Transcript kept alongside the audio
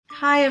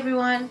Hi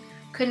everyone,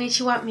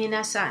 konnichiwa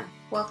minasan.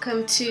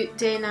 Welcome to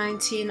day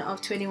 19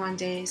 of 21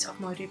 days of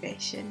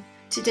motivation.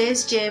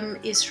 Today's gem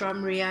is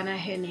from Rihanna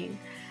Henning.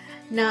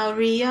 Now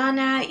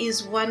Rihanna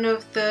is one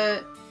of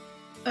the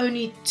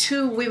only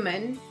two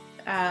women,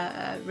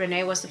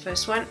 Renee was the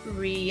first one,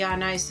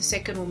 Rihanna is the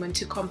second woman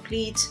to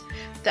complete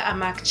the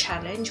Amak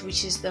Challenge,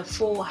 which is the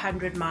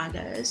 400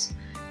 milers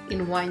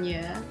in 1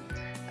 year.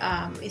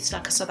 It's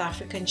like a South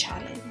African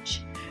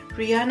challenge.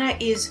 Rihanna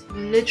is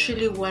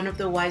literally one of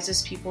the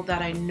wisest people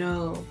that I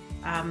know,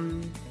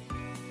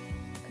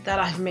 that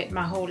I've met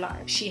my whole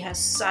life. She has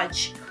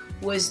such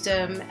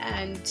wisdom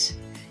and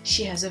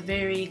she has a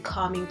very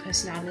calming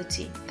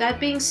personality.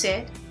 That being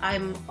said,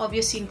 I'm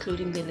obviously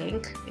including the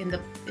link in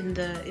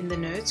the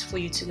notes for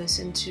you to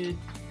listen to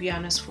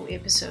Rihanna's full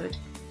episode.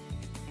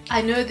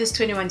 I know this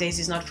 21 days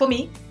is not for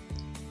me,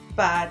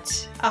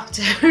 but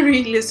after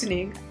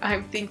re-listening,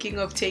 I'm thinking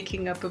of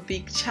taking up a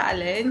big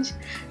challenge.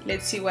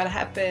 Let's see what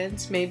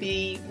happens.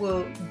 Maybe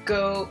we'll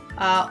go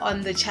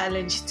on the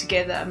challenge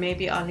together.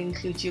 Maybe I'll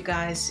include you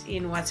guys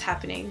in what's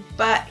happening.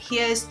 But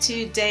here's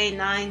to day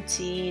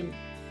 19.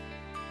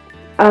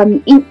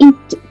 In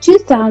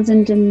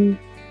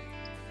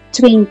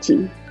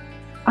 2020,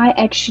 I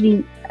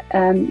actually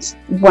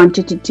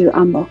wanted to do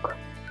Amok.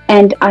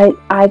 And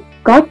I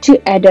got to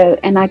Edo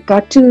and I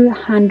got to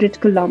 100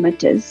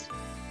 kilometers.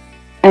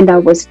 And I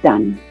was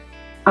done.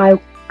 I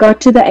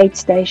got to the aid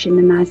station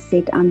and I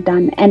said, I'm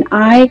done. And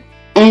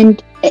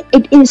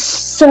it is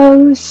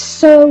so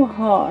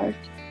hard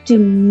to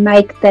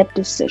make that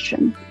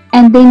decision.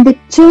 And then the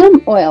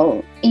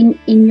turmoil in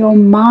your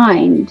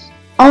mind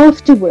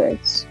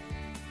afterwards,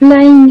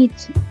 playing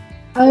it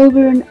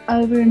over and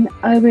over and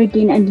over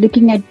again and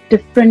looking at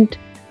different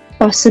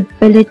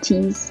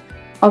possibilities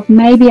of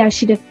maybe I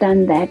should have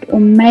done that or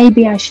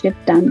maybe I should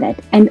have done that.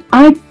 And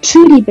I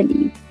truly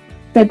believe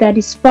that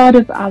is part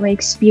of our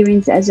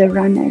experience as a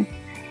runner.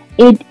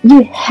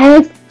 You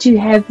have to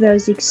have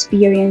those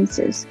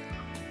experiences,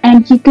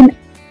 and it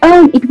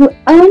will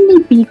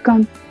only be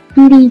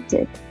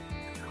completed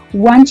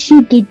once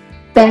you get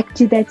back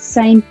to that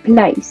same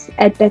place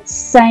at that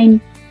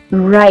same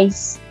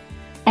race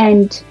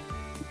and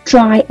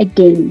try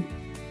again.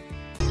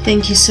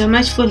 Thank you so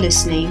much for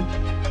listening.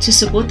 To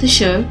support the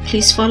show,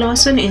 please follow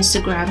us on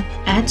Instagram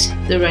at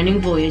The Running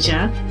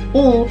Voyager,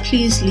 or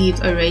please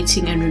leave a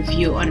rating and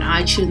review on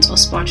iTunes or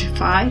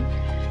Spotify.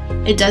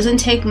 It doesn't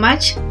take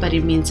much, but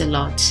it means a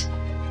lot.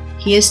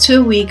 Here's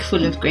to a week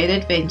full of great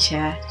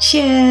adventure.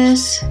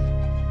 Cheers!